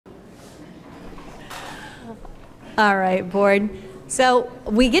All right, board. So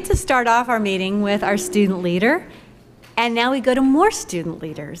we get to start off our meeting with our student leader, and now we go to more student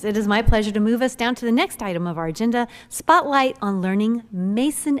leaders. It is my pleasure to move us down to the next item of our agenda, Spotlight on Learning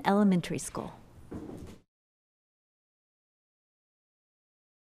Mason Elementary School.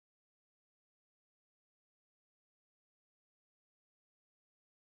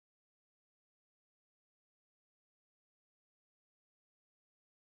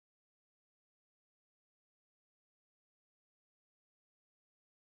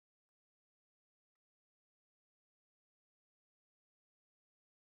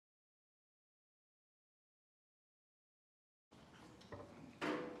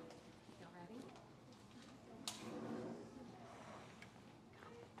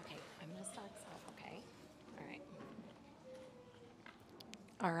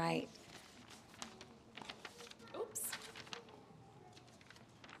 All right. Oops.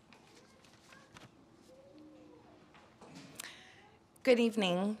 Good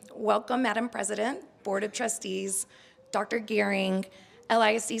evening. Welcome, Madam President, Board of Trustees, Dr. Gearing,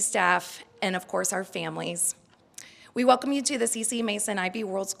 LISD staff, and of course, our families. We welcome you to the CC Mason IB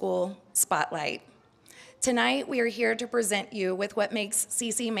World School Spotlight. Tonight, we are here to present you with what makes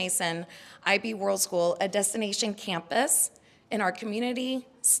CC Mason IB World School a destination campus in our community,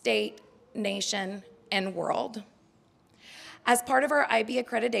 state, nation, and world. As part of our IB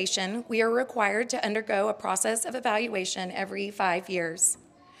accreditation, we are required to undergo a process of evaluation every 5 years.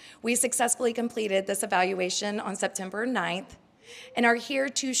 We successfully completed this evaluation on September 9th and are here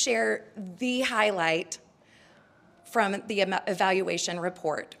to share the highlight from the evaluation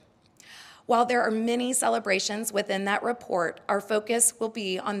report. While there are many celebrations within that report, our focus will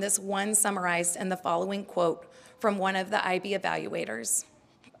be on this one summarized in the following quote from one of the IB evaluators.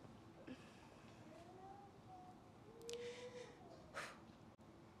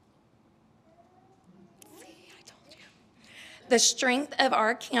 The strength of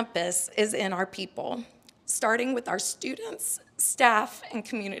our campus is in our people, starting with our students, staff, and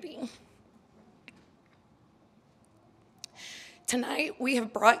community. Tonight, we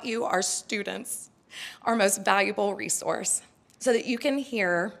have brought you our students, our most valuable resource, so that you can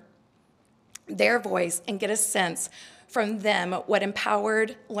hear their voice and get a sense from them what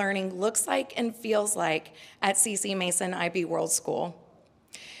empowered learning looks like and feels like at CC Mason IB World School.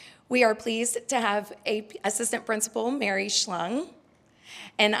 We are pleased to have Assistant Principal Mary Schlung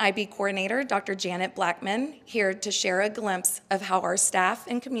and IB Coordinator Dr. Janet Blackman here to share a glimpse of how our staff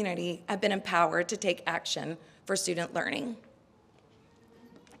and community have been empowered to take action for student learning.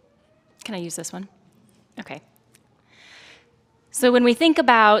 Can I use this one? Okay. So when we think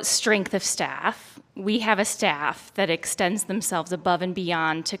about strength of staff, we have a staff that extends themselves above and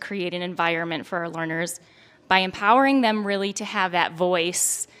beyond to create an environment for our learners by empowering them really to have that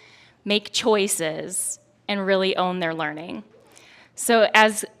voice, make choices, and really own their learning. So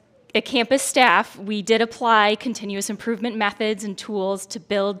as a campus staff, we did apply continuous improvement methods and tools to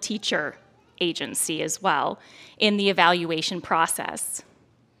build teacher agency as well in the evaluation process.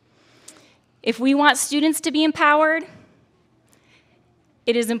 If we want students to be empowered,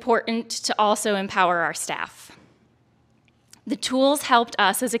 it is important to also empower our staff. The tools helped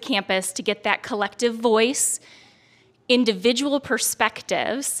us as a campus to get that collective voice, individual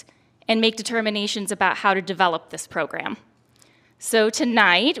perspectives, and make determinations about how to develop this program. So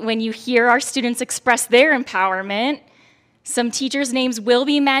tonight, when you hear our students express their empowerment, some teachers' names will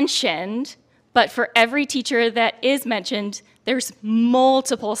be mentioned, but for every teacher that is mentioned, there's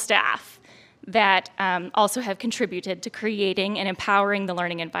multiple staff that also have contributed to creating and empowering the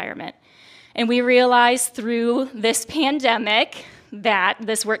learning environment. And we realized through this pandemic that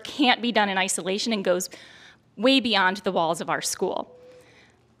this work can't be done in isolation and goes way beyond the walls of our school.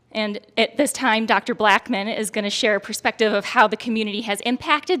 And at this time, Dr. Blackman is going to share a perspective of how the community has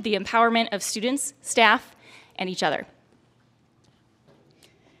impacted the empowerment of students, staff, and each other.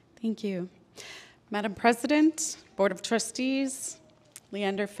 Thank you. Madam President, Board of Trustees,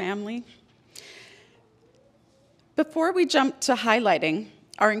 Leander family. Before we jump to highlighting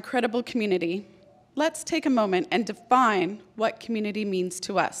our incredible community, let's take a moment and define what community means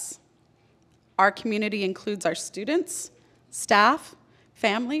to us. Our community includes our students, staff,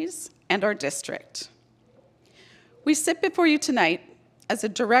 families, and our district. We sit before you tonight as a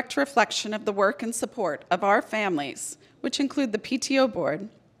direct reflection of the work and support of our families, which include the PTO board,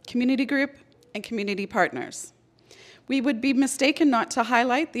 community group, and community partners. We would be mistaken not to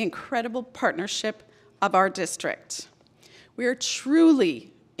highlight the incredible partnership of our district. We are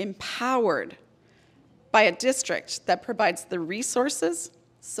truly empowered by a district that provides the resources,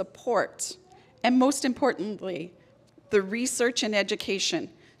 support, and most importantly, the research and education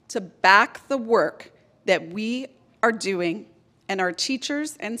to back the work that we are doing and our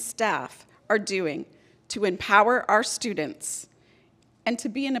teachers and staff are doing to empower our students, and to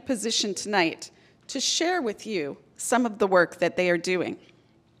be in a position tonight to share with you some of the work that they are doing.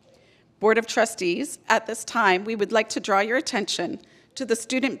 Board of Trustees, at this time, we would like to draw your attention to the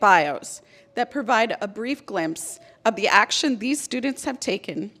student bios that provide a brief glimpse of the action these students have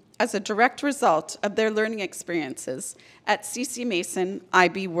taken as a direct result of their learning experiences at C.C. Mason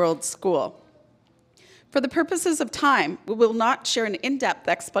IB World School. For the purposes of time, we will not share an in-depth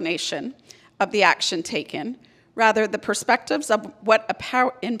explanation of the action taken, rather the perspectives of what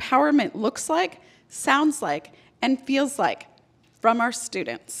empowerment looks like, sounds like, and feels like from our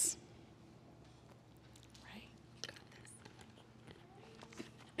students.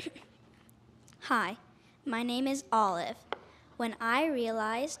 Hi, my name is Olive. When I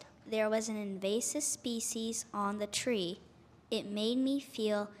realized there was an invasive species on the tree, it made me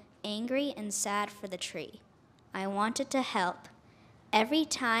feel angry and sad for the tree. I wanted to help. Every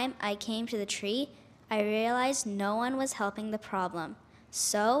time I came to the tree, I realized no one was helping the problem.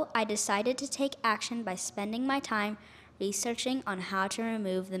 So I decided to take action by spending my time researching on how to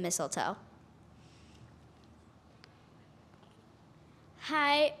remove the mistletoe.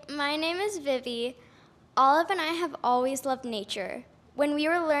 Hi, my name is Vivi. Olive and I have always loved nature. When we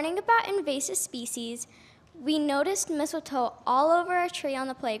were learning about invasive species, we noticed mistletoe all over our tree on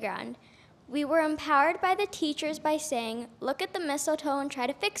the playground. We were empowered by the teachers by saying, "Look at the mistletoe and try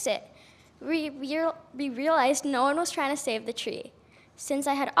to fix it." We realized no one was trying to save the tree. Since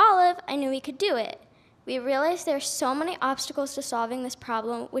I had Olive, I knew we could do it. We realized there are so many obstacles to solving this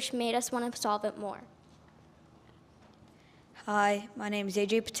problem, which made us want to solve it more. Hi, my name is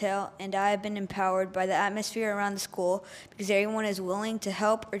AJ Patel, and I have been empowered by the atmosphere around the school because everyone is willing to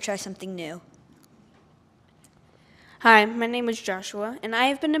help or try something new. Hi, my name is Joshua, and I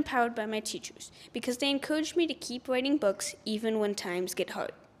have been empowered by my teachers because they encouraged me to keep writing books even when times get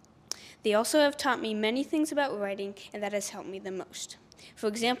hard. They also have taught me many things about writing, and that has helped me the most. For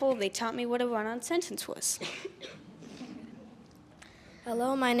example, they taught me what a run-on sentence was.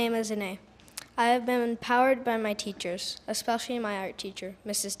 Hello, my name is Ine. I have been empowered by my teachers, especially my art teacher,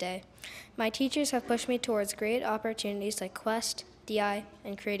 Mrs. Day. My teachers have pushed me towards great opportunities like Quest, DI,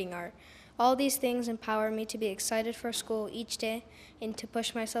 and creating art. All these things empower me to be excited for school each day and to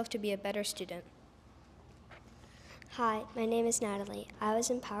push myself to be a better student. Hi, my name is Natalie. I was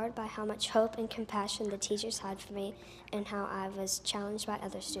empowered by how much hope and compassion the teachers had for me and how I was challenged by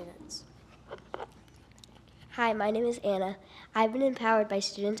other students. Hi, my name is Anna. I've been empowered by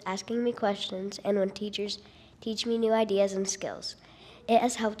students asking me questions and when teachers teach me new ideas and skills. It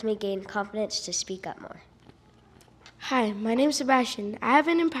has helped me gain confidence to speak up more. Hi, my name is Sebastian. I have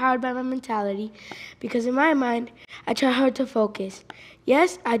been empowered by my mentality because in my mind, I try hard to focus.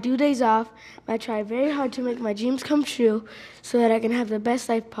 Yes, I do days off, but I try very hard to make my dreams come true so that I can have the best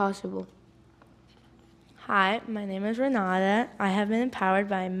life possible. Hi, my name is Renata. I have been empowered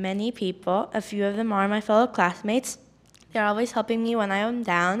by many people. A few of them are my fellow classmates. They're always helping me when I am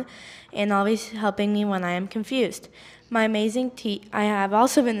down and always helping me when I am confused. I have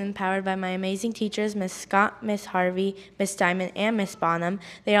also been empowered by my amazing teachers, Miss Scott, Miss Harvey, Miss Diamond, and Miss Bonham.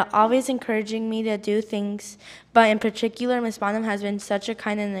 They are always encouraging me to do things, but in particular, Miss Bonham has been such a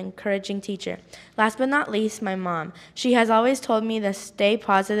kind and encouraging teacher. Last but not least, my mom. She has always told me to stay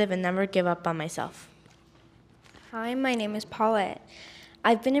positive and never give up on myself. Hi, my name is Paulette.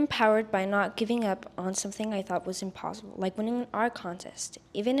 I've been empowered by not giving up on something I thought was impossible, like winning an art contest,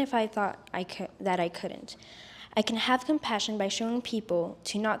 even if I thought that I couldn't. I can have compassion by showing people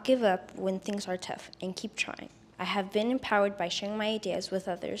to not give up when things are tough and keep trying. I have been empowered by sharing my ideas with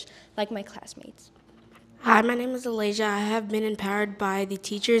others, like my classmates. Hi, my name is Elijah. I have been empowered by the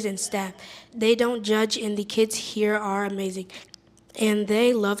teachers and staff. They don't judge, and the kids here are amazing, and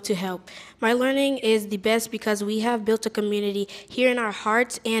they love to help. My learning is the best because we have built a community here in our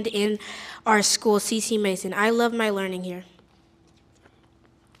hearts and in our school, C.C. Mason. I love my learning here.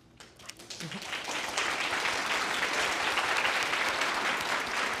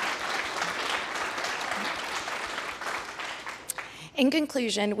 In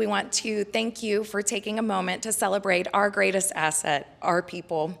conclusion, we want to thank you for taking a moment to celebrate our greatest asset, our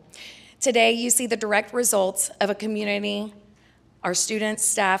people. Today, you see the direct results of a community, our students,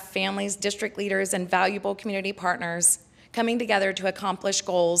 staff, families, district leaders, and valuable community partners coming together to accomplish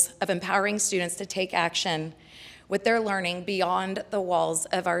goals of empowering students to take action with their learning beyond the walls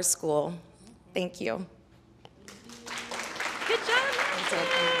of our school. Thank you. Good job.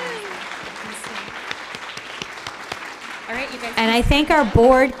 All right, you guys. And I think our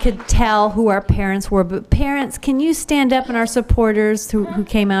board could tell who our parents were, but parents, can you stand up, and our supporters who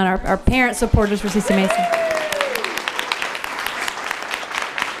came out, our parent supporters for CC Mason?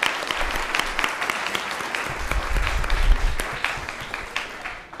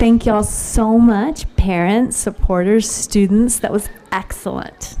 Thank y'all so much, parents, supporters, students. That was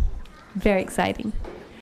excellent. Very exciting.